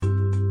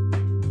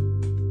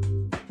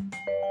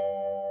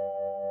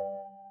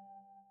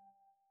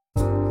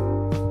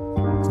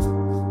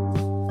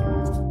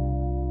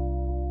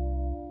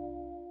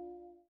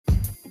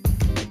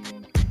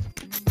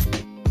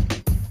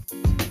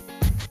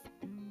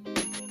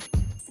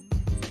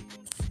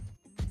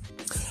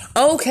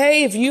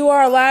Okay, if you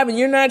are alive and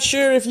you're not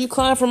sure if you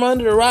climbed from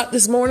under the rock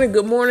this morning,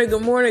 good morning,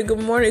 good morning,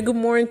 good morning, good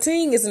morning,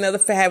 team. It's another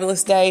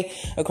fabulous day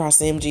across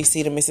the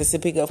MGC, the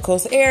Mississippi Gulf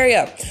Coast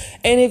area.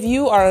 And if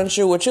you are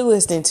unsure what you're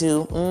listening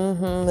to,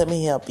 let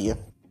me help you.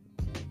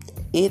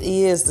 It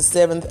is the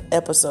 7th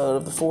episode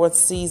of the 4th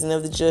season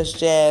of the Just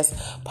Jazz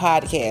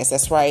podcast.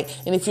 That's right.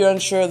 And if you're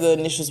unsure of the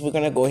initials, we're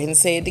going to go ahead and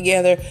say it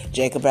together.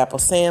 Jacob Apple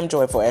Sam,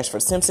 Joyful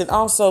Ashford Simpson.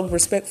 Also,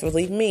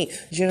 respectfully, me,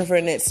 Jennifer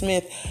Annette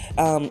Smith,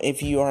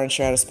 if you are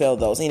unsure how to spell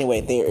those. Anyway,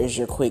 there is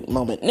your quick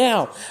moment.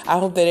 Now, I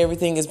hope that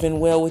everything has been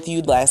well with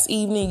you last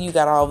evening. You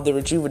got all of the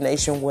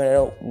rejuvenation,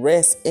 well,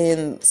 rest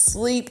and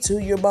sleep to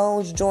your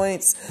bones,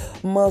 joints,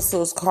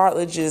 muscles,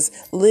 cartilages,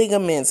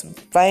 ligaments,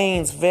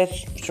 veins,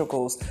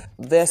 vessels,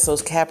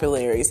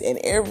 capillaries, and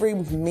every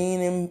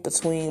meaning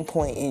between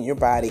point in your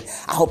body.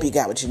 I hope you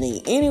got what you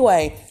need.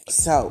 Anyway,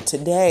 so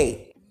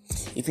today,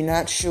 if you're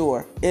not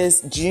sure,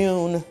 is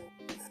June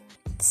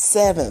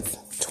 7th,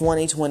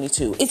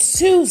 2022. It's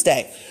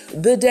Tuesday,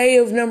 the day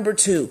of number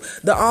 2,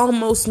 the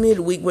almost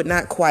midweek, but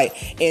not quite.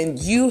 And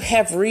you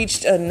have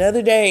reached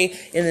another day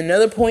and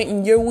another point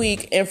in your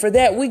week. And for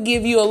that, we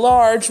give you a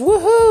large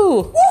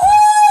woohoo!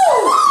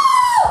 Woohoo!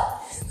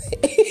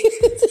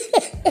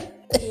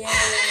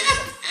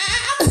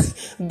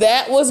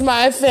 That was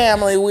my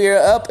family. We're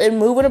up and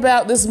moving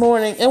about this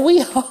morning, and we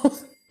hope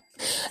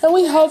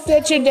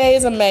that your day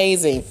is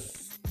amazing.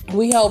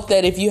 We hope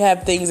that if you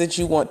have things that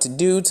you want to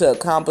do, to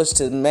accomplish,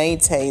 to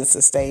maintain,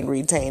 sustain,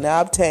 retain,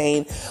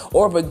 obtain,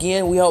 or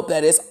begin, we hope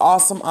that it's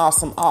awesome,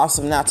 awesome,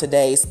 awesome. Now,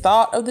 today's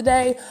thought of the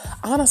day,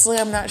 honestly,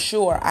 I'm not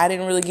sure. I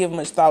didn't really give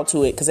much thought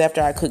to it because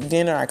after I cooked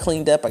dinner, I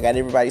cleaned up, I got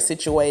everybody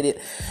situated,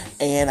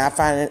 and I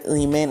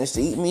finally managed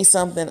to eat me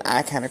something.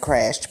 I kind of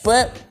crashed,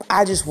 but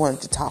I just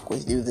wanted to talk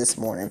with you this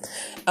morning.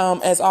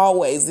 As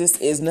always, this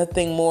is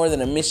nothing more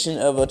than a mission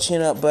of a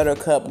chin up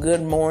buttercup.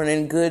 Good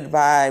morning, good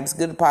vibes,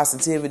 good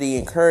positivity,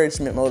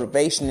 encouragement,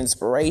 motivation,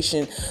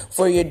 inspiration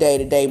for your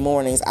day-to-day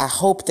mornings. I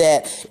hope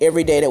that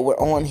every day that we're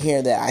on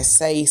here that I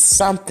say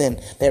something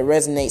that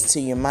resonates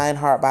to your mind,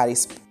 heart, body,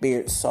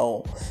 spirit,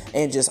 soul,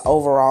 and just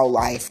overall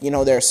life. You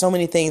know, there are so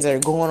many things that are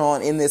going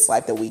on in this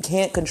life that we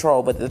can't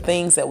control, but the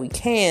things that we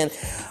can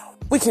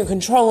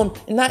control them,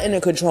 not in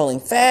a controlling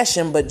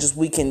fashion, but just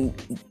we can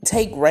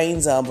take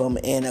reins of them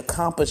and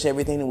accomplish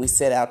everything that we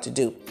set out to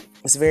do.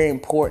 It's very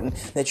important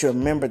that you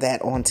remember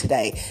that on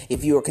today.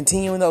 If you are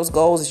continuing those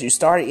goals that you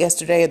started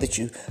yesterday or that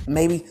you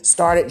maybe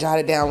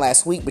jotted down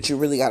last week, but you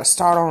really got to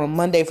start on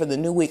Monday for the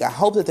new week, I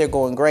hope that they're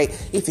going great.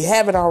 If you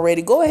haven't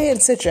already, go ahead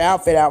and set your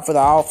outfit out for the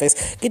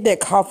office. Get that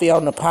coffee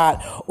on the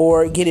pot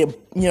or get it,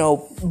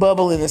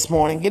 bubbling this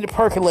morning. Get it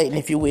percolating,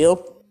 if you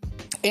will.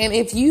 And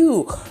if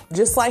you,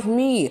 just like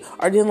me,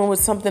 are dealing with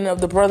something of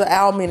the Brother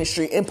Al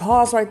ministry, and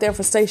pause right there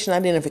for station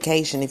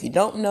identification. If you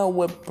don't know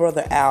what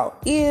Brother Al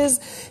is,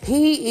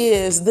 he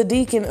is the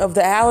deacon of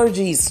the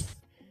allergies.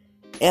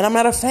 And I'm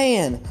not a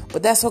fan,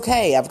 but that's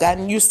okay. I've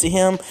gotten used to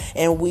him,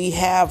 and we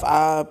have,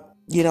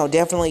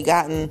 definitely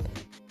gotten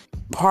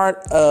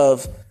part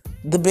of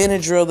the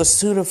Benadryl, the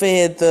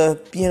Sudafed,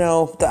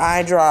 the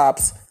eye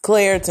drops,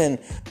 Claritin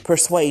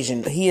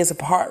persuasion. He is a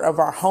part of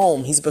our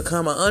home. He's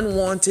become an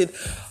unwanted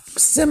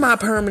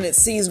semi-permanent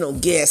seasonal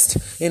guest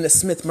in the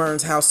Smith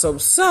Burns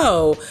household.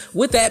 So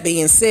with that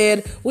being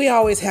said, we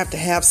always have to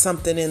have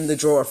something in the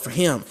drawer for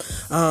him.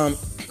 I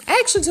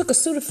actually took a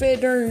Sudafed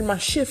during my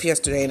shift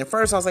yesterday, and at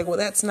first I was like, well,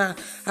 I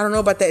don't know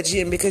about that,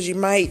 Jim, because you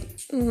might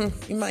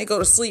go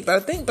to sleep. But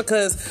I think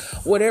because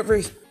whatever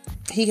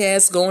he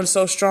has going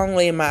so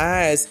strongly in my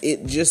eyes,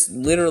 it just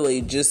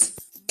literally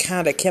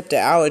kind of kept the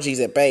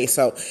allergies at bay.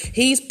 So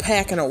he's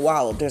packing a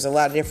wallop. There's a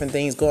lot of different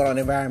things going on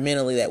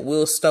environmentally that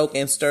will stoke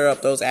and stir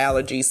up those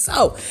allergies.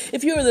 So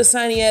if you're the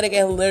Sinaitic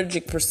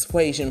allergic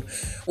persuasion,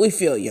 we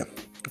feel you.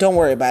 Don't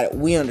worry about it.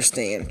 We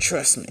understand.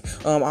 Trust me.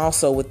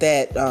 Also, with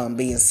that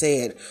being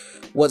said,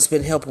 what's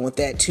been helping with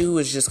that too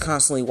is just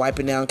constantly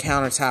wiping down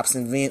countertops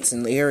and vents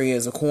and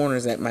areas or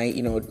corners that might,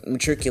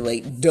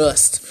 matriculate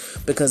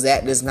dust, because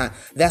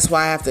that's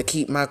why I have to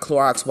keep my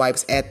Clorox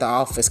wipes at the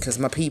office, because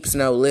my peeps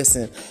know,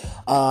 listen,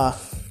 the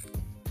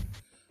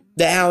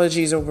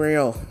allergies are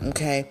real.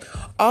 Okay.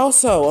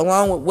 Also,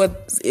 along with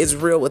what is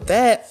real with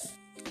that,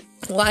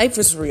 life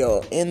is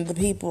real, and the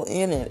people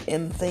in it,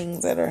 and the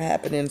things that are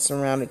happening,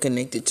 surrounded,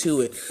 connected to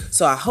it.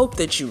 So I hope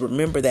that you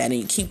remember that, and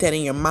you keep that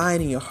in your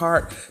mind and your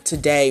heart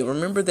today.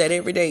 Remember that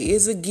every day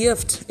is a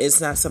gift.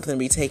 It's not something to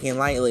be taken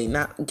lightly.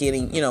 Not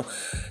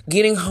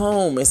getting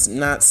home is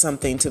not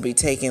something to be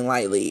taken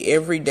lightly.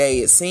 Every day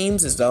it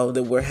seems as though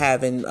that we're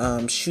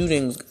having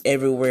shootings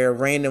everywhere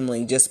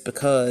randomly, just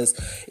because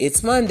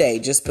it's Monday,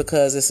 just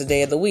because it's a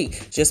day of the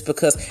week, just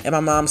because, and my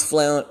mom's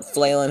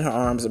flailing her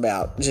arms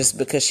about, just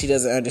because she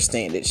doesn't understand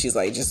it. She's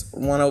like, just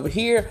one over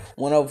here,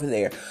 one over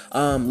there.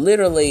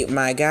 Literally,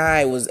 my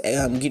guy was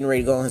getting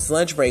ready to go on his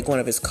lunch break. One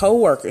of his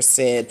coworkers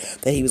said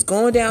that he was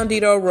going down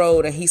Dido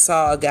Road and he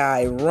saw a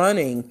guy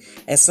running,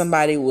 and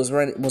somebody was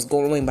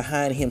going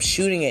behind him,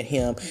 shooting at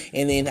him.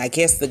 And then I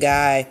guess the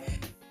guy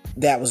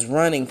that was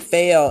running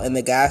fell, and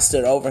the guy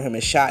stood over him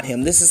and shot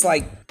him. This is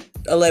like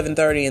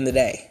 11:30 in the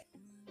day.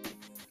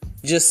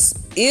 Just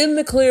in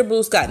the clear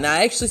blue sky. Now,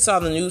 I actually saw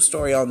the news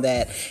story on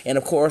that. And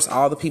of course,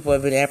 all the people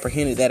have been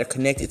apprehended that are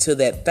connected to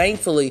that.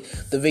 Thankfully,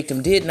 the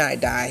victim did not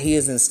die. He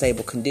is in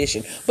stable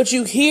condition. But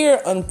you hear,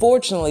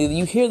 unfortunately,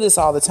 you hear this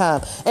all the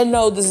time. And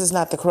no, this is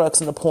not the crux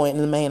and the point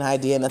and the main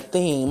idea and the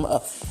theme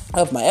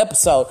of my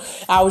episode.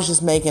 I was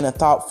just making a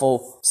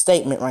thoughtful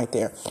statement right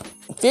there.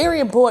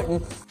 Very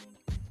important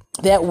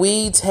that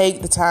we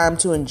take the time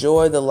to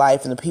enjoy the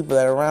life and the people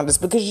that are around us,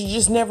 because you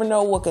just never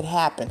know what could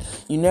happen.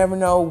 You never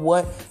know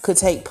what could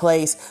take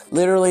place.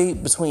 Literally,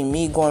 between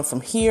me going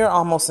from here,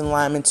 almost in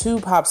Lyman, to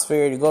Pops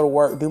Ferry to go to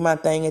work, do my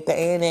thing at the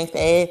annex,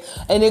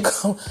 and then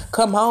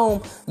come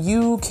home,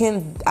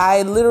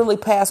 I literally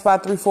passed by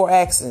 3-4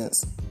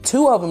 accidents.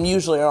 2 of them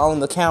usually are on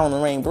the Cowan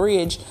and Rain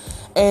Bridge.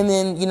 And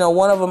then,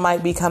 one of them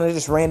might be kind of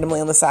just randomly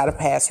on the side of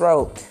Pass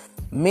Road.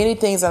 Many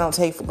things I don't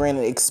take for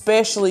granted,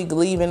 especially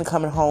leaving,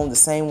 coming home the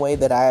same way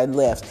that I had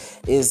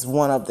left is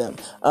one of them.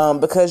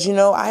 Because,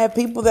 I have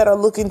people that are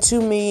looking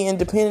to me and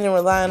depending and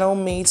relying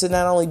on me to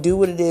not only do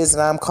what it is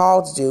that I'm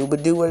called to do,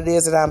 but do what it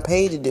is that I'm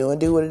paid to do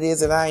and do what it is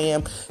that I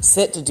am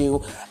set to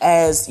do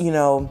as,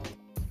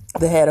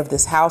 the head of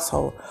this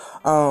household.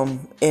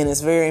 And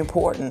it's very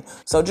important.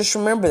 So just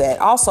remember that.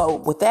 Also,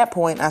 with that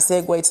point, I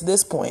segue to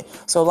this point.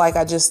 So like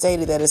I just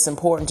stated, that it's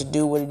important to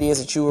do what it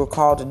is that you were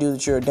called to do,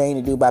 that you're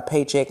ordained to do by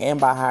paycheck and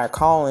by higher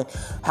calling.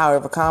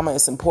 However,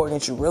 it's important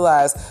that you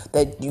realize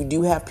that you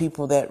do have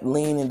people that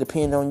lean and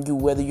depend on you,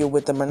 whether you're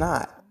with them or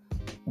not.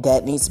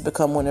 That needs to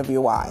become one of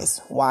your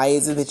whys. Why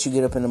is it that you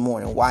get up in the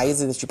morning? Why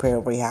is it that you pay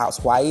over your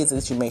house? Why is it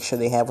that you make sure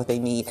they have what they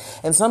need?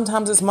 And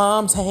sometimes it's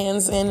mom's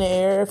hands in the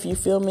air, if you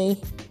feel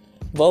me.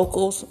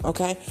 Vocals,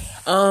 okay?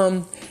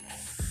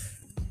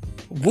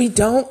 We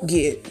don't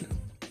get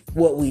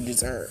what we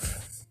deserve.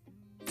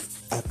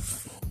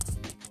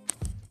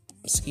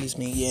 Excuse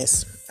me,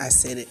 yes, I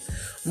said it.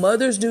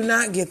 Mothers do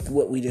not get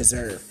what we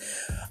deserve.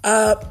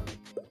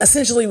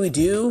 Essentially we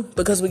do,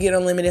 because we get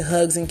unlimited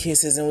hugs and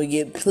kisses, and we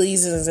get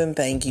pleases and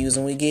thank yous,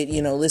 and we get,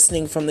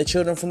 listening from the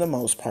children for the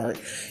most part.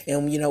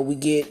 And, we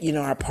get,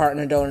 our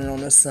partner doting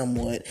on us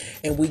somewhat,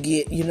 and we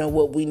get,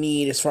 what we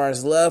need as far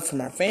as love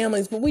from our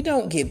families, but we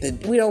don't get the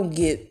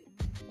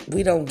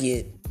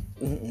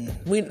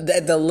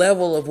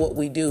level of what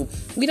we do.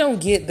 We don't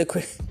get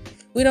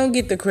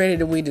the credit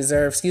that we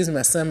deserve. Excuse me,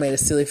 my son made a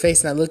silly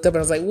face, and I looked up and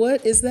I was like,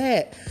 what is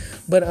that?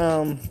 But,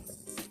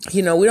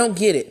 we don't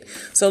get it.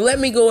 So let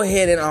me go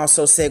ahead and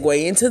also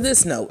segue into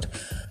this note.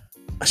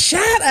 A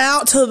shout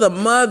out to the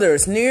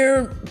mothers,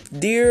 near,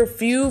 dear,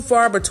 few,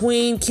 far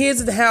between, kids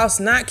at the house,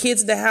 not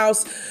kids at the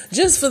house,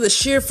 just for the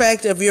sheer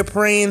fact of your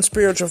praying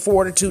spiritual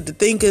fortitude to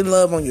think and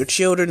love on your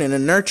children and to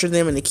nurture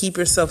them and to keep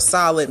yourself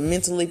solid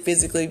mentally,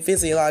 physically,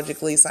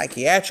 physiologically,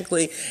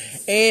 psychiatrically,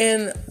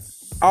 and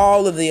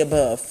all of the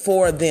above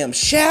for them.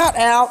 Shout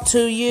out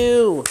to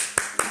you.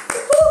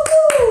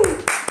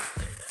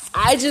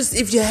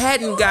 If you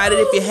hadn't got it,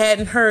 if you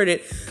hadn't heard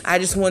it, I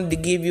just wanted to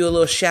give you a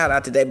little shout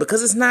out today,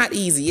 because it's not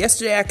easy.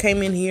 Yesterday I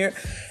came in here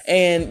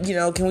and,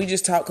 can we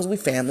just talk? Because we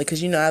family,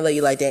 because, I love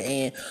you like that.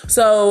 And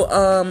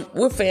so,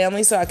 we're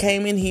family. So I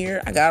came in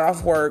here, I got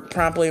off work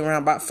promptly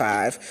around about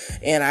 5,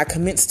 and I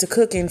commenced to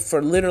cooking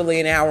for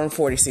literally an hour and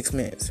 46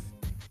 minutes.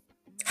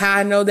 How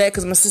I know that?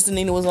 Because my sister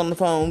Nina was on the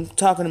phone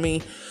talking to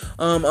me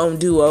on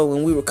Duo,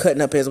 and we were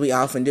cutting up as we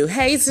often do.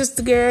 Hey,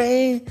 sister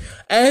girl.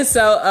 And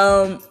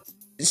so,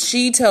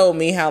 she told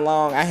me how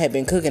long I had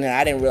been cooking, and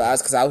I didn't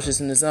realize because I was just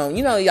in the zone.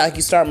 Like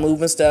you start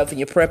moving stuff and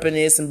you're prepping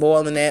this and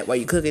boiling that while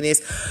you're cooking this.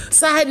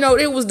 Side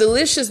note, it was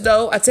delicious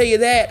though. I tell you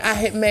that. I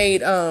had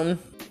made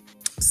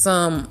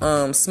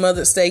some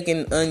smothered steak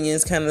and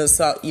onions, kind of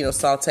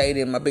sauteed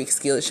in my big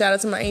skillet. Shout out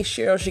to my Aunt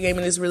Cheryl. She gave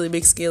me this really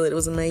big skillet. It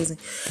was amazing.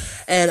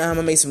 And I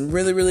made some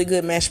really, really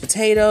good mashed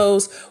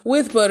potatoes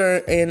with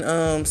butter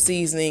and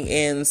seasoning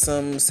and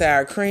some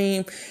sour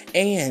cream.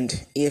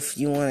 And if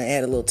you want to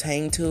add a little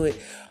tang to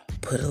it,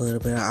 put a little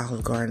bit of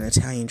Olive Garden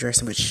Italian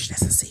dressing, but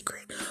that's a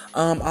secret.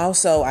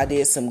 Also, I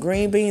did some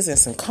green beans and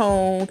some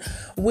cone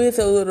with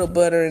a little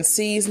butter and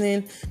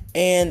seasoning.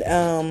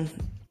 And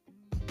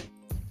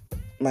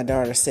my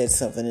daughter said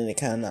something and it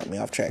kind of knocked me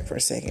off track for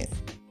a second.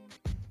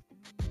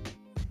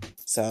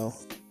 So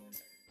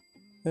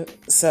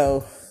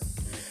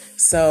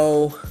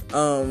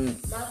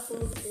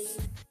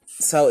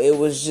it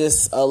was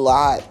just a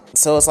lot.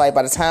 So it's like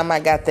by the time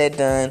I got that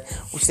done,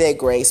 we said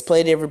grace,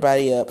 played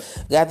everybody up,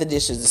 got the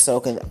dishes to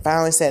soak, and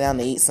finally sat down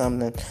to eat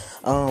something.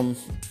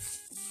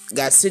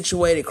 Got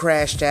situated,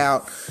 crashed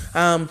out.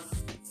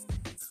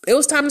 It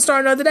was time to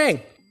start another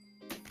day.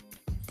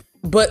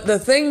 But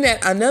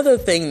another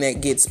thing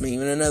that gets me,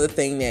 and another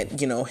thing that,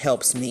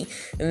 helps me,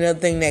 and another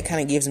thing that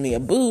kind of gives me a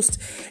boost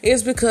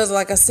is because,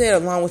 like I said,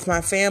 along with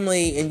my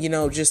family and,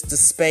 just the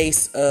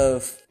space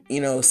of,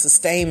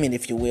 sustainment,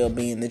 if you will,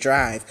 being the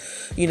drive.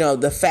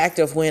 The fact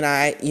of when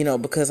I,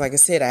 because like I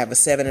said, I have a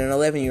 7 and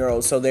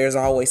 11-year-old, so there's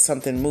always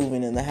something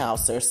moving in the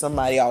house. There's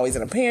somebody always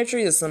in a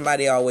pantry. There's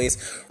somebody always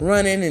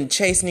running and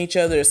chasing each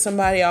other. There's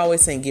somebody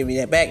always saying, give me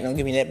that back. No,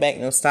 give me that back.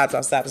 No, stop.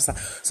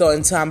 So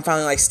until I'm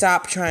finally like,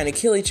 stop trying to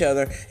kill each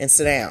other and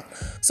sit down.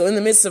 So in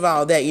the midst of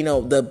all that,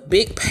 the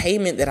big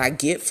payment that I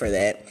get for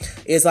that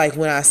is like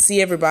when I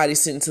see everybody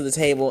sitting to the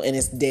table and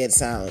it's dead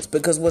silence,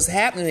 because what's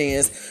happening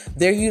is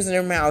they're using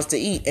their mouths to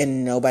eat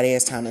and nobody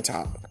has time to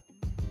talk.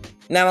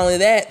 Not only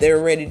that,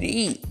 they're ready to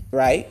eat,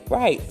 right?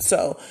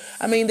 So,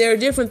 there are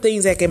different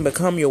things that can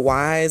become your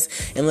whys,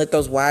 and let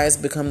those whys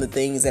become the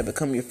things that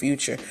become your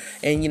future.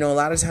 And, a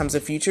lot of times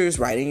the future is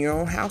right in your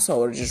own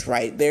household, or just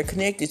right there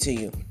connected to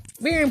you.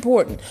 Very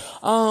important.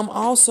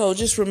 Also,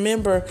 just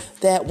remember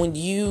that when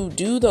you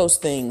do those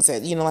things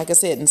that, like I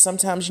said, and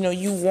sometimes,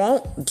 you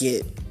won't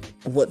get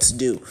what's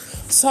due.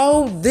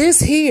 So this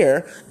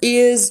here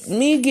is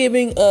me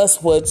giving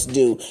us what's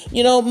due.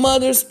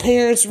 Mothers,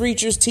 parents,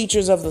 reachers,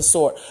 teachers of the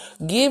sort,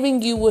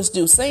 giving you what's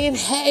due, saying,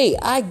 hey,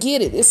 I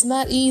get it. It's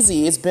not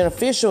easy. It's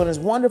beneficial and it's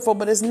wonderful,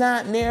 but it's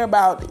not near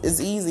about as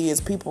easy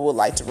as people would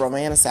like to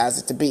romanticize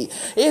it to be.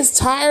 It's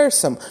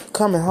tiresome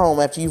coming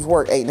home after you've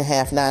worked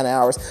 8.5, 9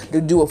 hours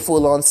to do a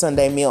full-on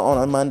Sunday meal on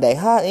a Monday.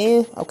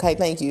 Okay,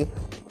 thank you.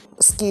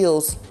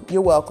 Skills,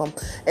 you're welcome.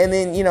 And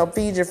then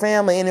feed your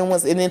family, and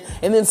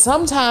then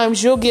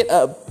sometimes you'll get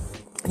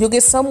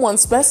someone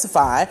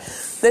specify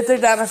that they're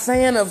not a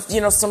fan of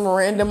some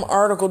random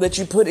article that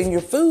you put in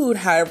your food.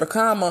 However,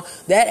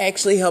 that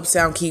actually helps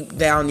keep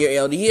down your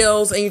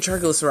LDLs and your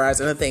triglycerides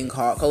and a thing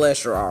called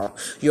cholesterol.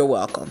 You're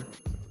welcome.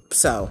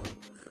 So,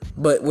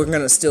 but we're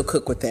gonna still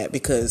cook with that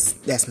because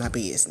that's my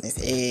business.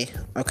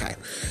 Okay.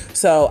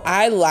 So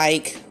I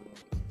like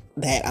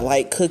that. I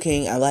like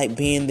cooking. I like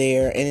being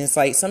there. And it's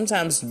like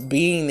sometimes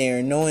being there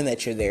and knowing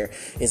that you're there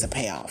is a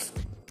payoff,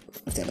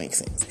 if that makes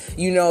sense.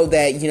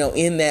 That,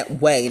 in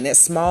that way, in that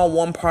small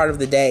one part of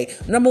the day,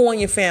 number one,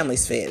 your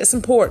family's fed. That's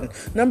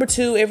important. Number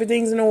two,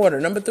 everything's in order.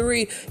 Number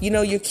three,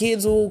 your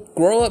kids will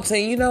grow up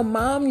saying,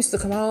 mom used to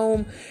come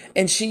home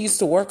and she used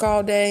to work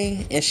all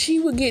day and she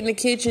would get in the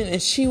kitchen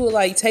and she would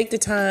take the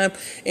time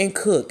and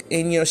cook.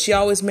 And, she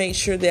always made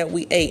sure that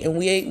we ate, and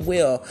we ate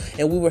well,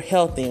 and we were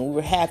healthy, and we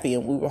were happy,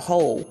 and we were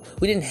whole.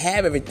 We didn't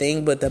have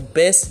everything, but the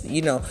best,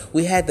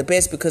 we had the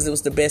best because it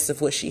was the best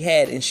of what she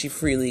had, and she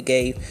freely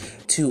gave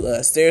to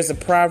us. There's a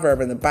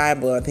proverb in the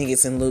Bible, I think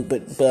it's in Luke,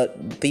 but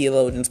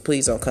theologians,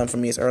 please don't come for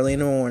me. It's early in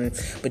the morning,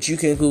 but you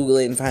can Google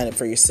it and find it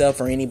for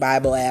yourself or any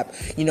Bible app.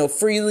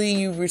 Freely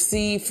you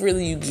receive,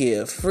 freely you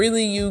give.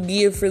 Freely you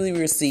give, freely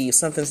receive.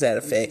 Something to that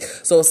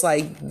effect. So it's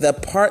like the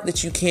part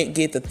that you can't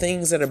get, the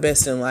things that are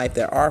best in life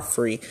that are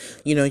free,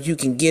 you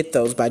can get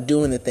those by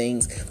doing the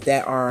things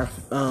that are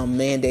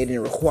mandated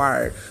and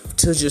required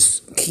to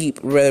just keep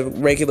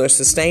regular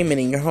sustainment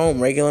in your home,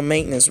 regular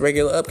maintenance,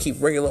 regular upkeep,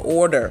 regular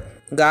order.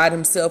 God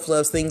himself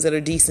loves things that are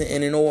decent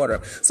and in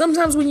order.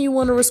 Sometimes when you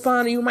want to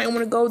respond, you might want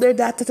to go there,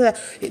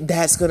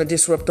 that's going to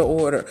disrupt the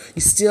order.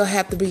 You still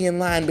have to be in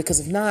line, because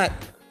if not,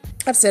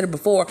 I've said it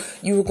before,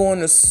 you are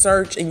going to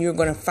search and you're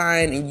going to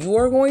find, and you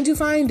are going to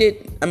find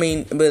it. But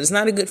it's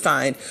not a good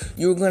find.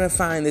 You're going to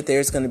find that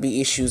there's going to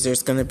be issues.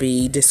 There's going to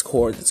be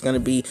discord. There's going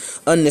to be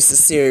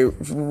unnecessary,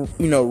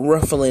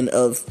 ruffling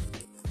of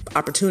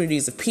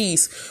opportunities of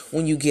peace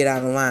when you get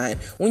out of line.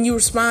 When you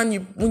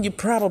respond, when you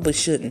probably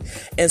shouldn't.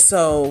 And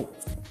so,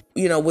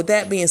 with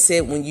that being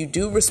said, when you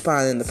do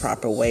respond in the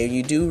proper way, or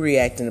you do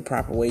react in the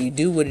proper way, you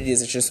do what it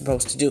is that you're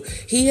supposed to do,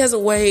 he has a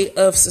way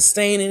of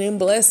sustaining and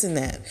blessing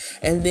that.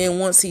 And then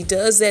once he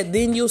does that,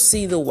 then you'll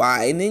see the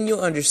why, and then you'll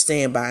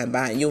understand by and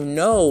by, and you'll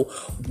know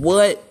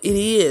what it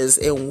is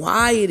and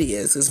why it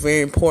is. It's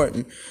very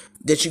important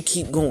that you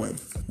keep going.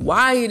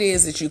 Why it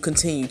is that you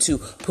continue to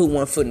put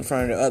one foot in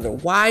front of the other.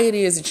 Why it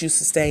is that you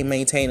sustain,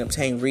 maintain,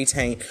 obtain,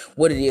 retain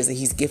what it is that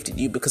he's gifted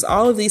you. Because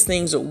all of these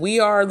things, we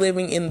are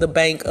living in the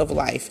bank of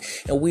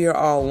life, and we are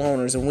all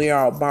loaners, and we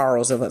are all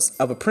borrowers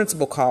of a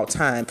principle called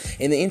time.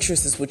 And the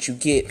interest is what you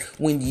get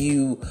when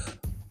you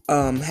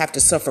have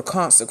to suffer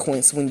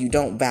consequence when you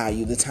don't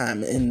value the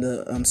time and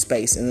the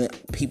space and the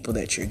people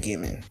that you're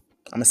given.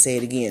 I'm going to say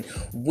it again.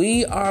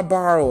 We are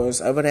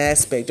borrowers of an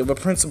aspect of a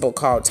principle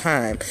called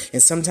time.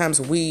 And sometimes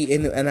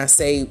and I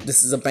say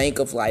this is a bank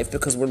of life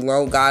because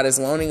God is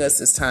loaning us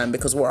this time,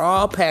 because we're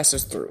all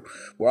passers through.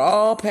 We're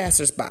all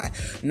passers-by.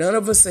 None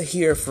of us are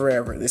here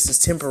forever. This is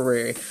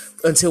temporary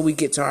until we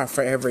get to our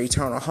forever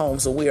eternal home.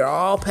 So we are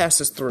all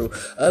passers through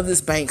of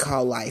this bank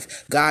called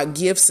life. God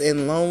gifts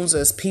and loans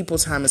us people,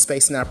 time, and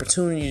space, and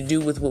opportunity to do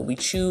with what we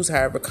choose.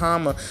 However,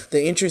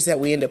 the interest that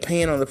we end up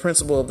paying on the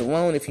principle of the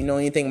loan, if you know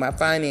anything about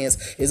finance,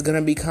 is going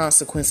to be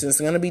consequences.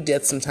 It's going to be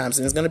death sometimes,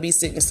 and it's going to be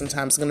sickness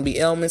sometimes. It's going to be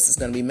ailments. It's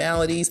going to be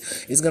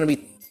maladies. It's going to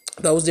be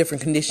those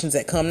different conditions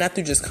that come not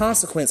through just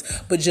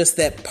consequence, but just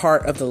that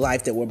part of the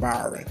life that we're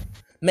borrowing.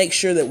 Make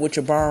sure that what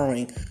you're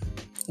borrowing,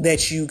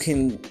 that you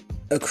can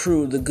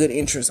accrue the good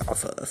interest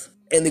off of.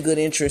 And the good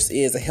interest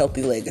is a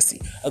healthy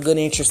legacy. A good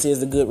interest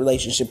is a good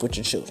relationship with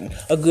your children.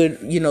 A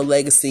good,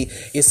 legacy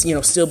is,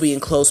 still being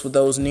close with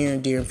those near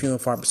and dear and few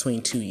and far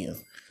between to you.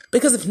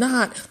 Because if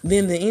not,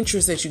 then the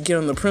interest that you get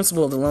on the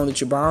principal of the loan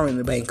that you're borrowing in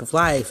the Bank of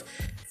Life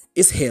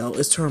is hell,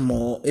 it's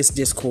turmoil, it's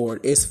discord,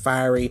 it's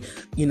fiery,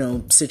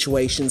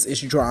 situations,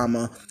 it's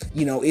drama,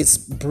 it's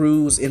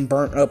bruised and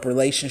burnt up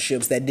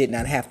relationships that did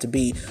not have to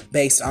be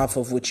based off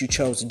of what you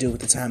chose to do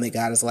at the time that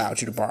God has allowed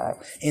you to borrow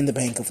in the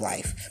Bank of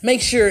Life. Make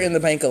sure in the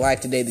Bank of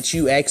Life today that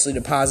you actually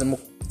deposit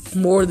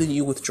more than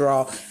you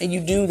withdraw, and you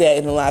do that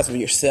in the lives of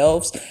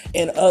yourselves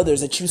and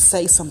others, that you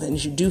say something,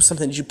 that you do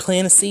something, that you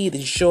plant a seed, that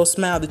you show a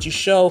smile, that you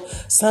show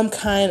some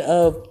kind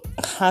of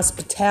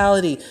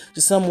hospitality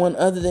to someone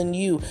other than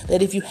you,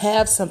 that if you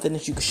have something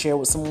that you can share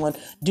with someone,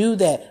 do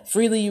that.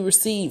 Freely you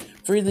receive,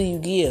 freely you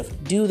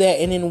give. Do that,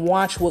 and then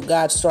watch what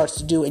God starts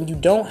to do. And you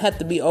don't have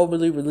to be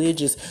overly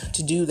religious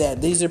to do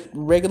that. These are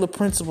regular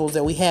principles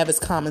that we have as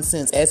common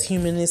sense, as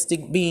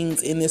humanistic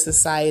beings in this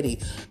society.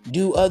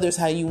 Do others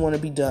how you want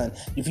to be done.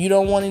 If you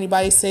don't want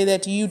anybody to say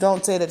that to you,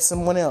 don't say that to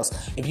someone else.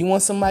 If you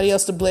want somebody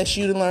else to bless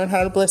you, to learn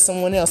how to bless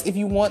someone else. If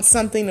you want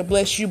something to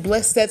bless you,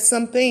 bless that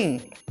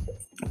something.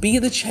 Be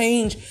the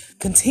change,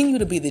 continue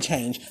to be the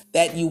change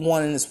that you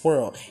want in this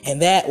world.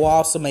 And that will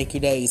also make your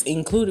days,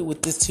 included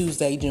with this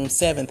Tuesday, June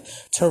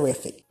 7th,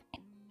 terrific.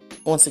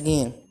 Once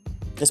again,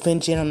 it's been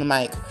Jen on the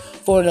mic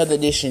for another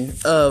edition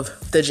of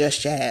the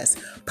Just Jazz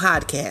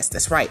podcast.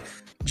 That's right,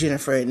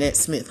 Jennifer Annette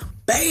Smith.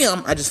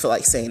 Bam! I just feel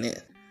like saying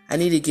it. I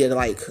need to get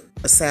like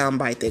a sound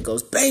bite that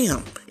goes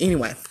bam.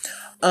 Anyway,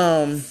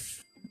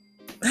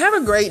 have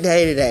a great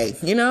day today.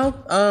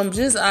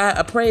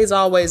 I pray as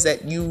always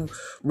that you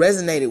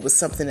resonated with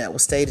something that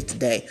was stated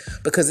today,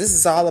 because this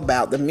is all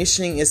about the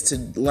mission is to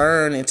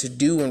learn and to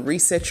do and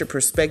reset your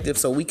perspective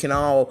so we can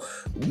all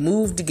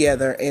move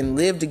together and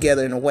live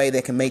together in a way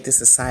that can make this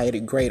society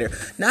greater.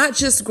 Not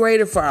just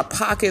greater for our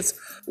pockets,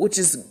 which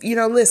is,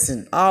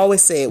 listen, I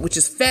always say it, which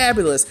is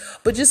fabulous,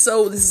 but just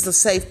so this is a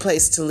safe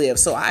place to live.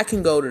 So I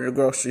can go to the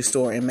grocery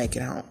store and make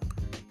it home.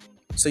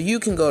 So you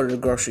can go to the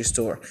grocery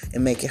store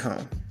and make it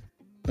home.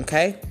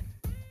 Okay?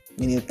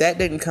 And if that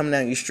didn't come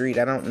down your street,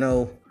 I don't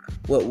know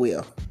what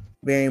will.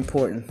 Very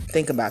important.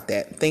 Think about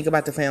that. Think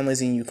about the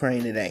families in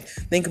Ukraine today.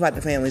 Think about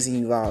the families in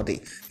Uvalde.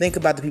 Think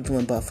about the people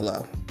in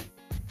Buffalo.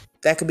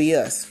 That could be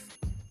us.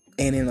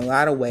 And in a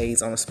lot of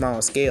ways, on a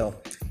smaller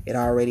scale, it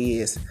already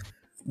is.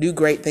 Do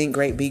great, think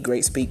great, be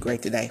great, speak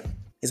great today.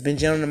 It's been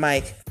Jen on the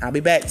mic. I'll be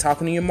back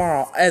talking to you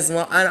tomorrow.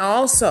 And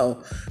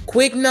also,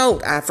 quick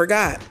note, I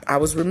forgot. I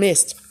was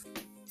remiss.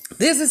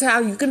 This is how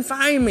you can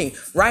find me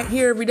right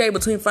here every day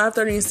between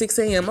 5:30 and 6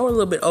 a.m. or a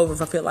little bit over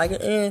if I feel like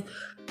it.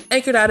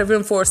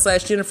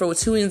 Anchor.fm/Jennifer with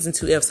 2 N's and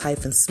 2 F's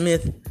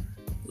 -Smith.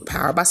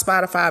 Powered by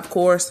Spotify, of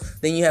course.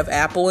 Then you have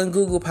Apple and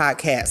Google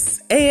Podcasts.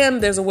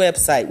 And there's a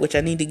website, which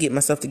I need to get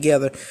myself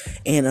together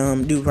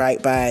and do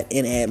right by it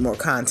and add more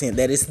content.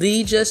 That is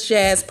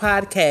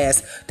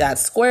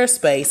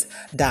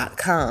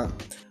thejustjazzpodcast.squarespace.com.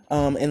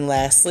 And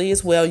lastly,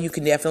 as well, you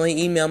can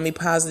definitely email me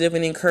positive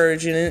and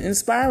encouraging and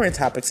inspiring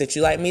topics that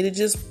you like me to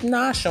just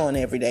nosh on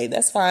every day.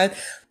 That's fine.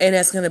 And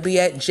that's going to be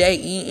at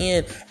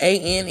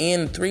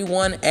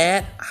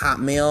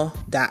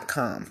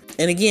JENANN31@hotmail.com.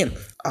 And again,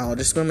 all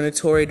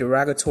discriminatory,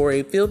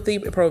 derogatory, filthy,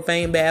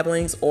 profane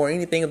babblings or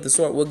anything of the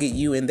sort will get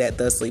you in that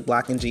thusly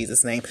block in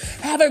Jesus' name.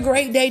 Have a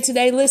great day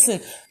today. Listen,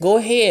 go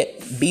ahead,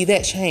 be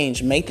that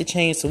change, make the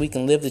change so we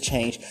can live the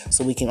change,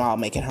 so we can all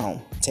make it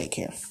home. Take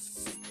care.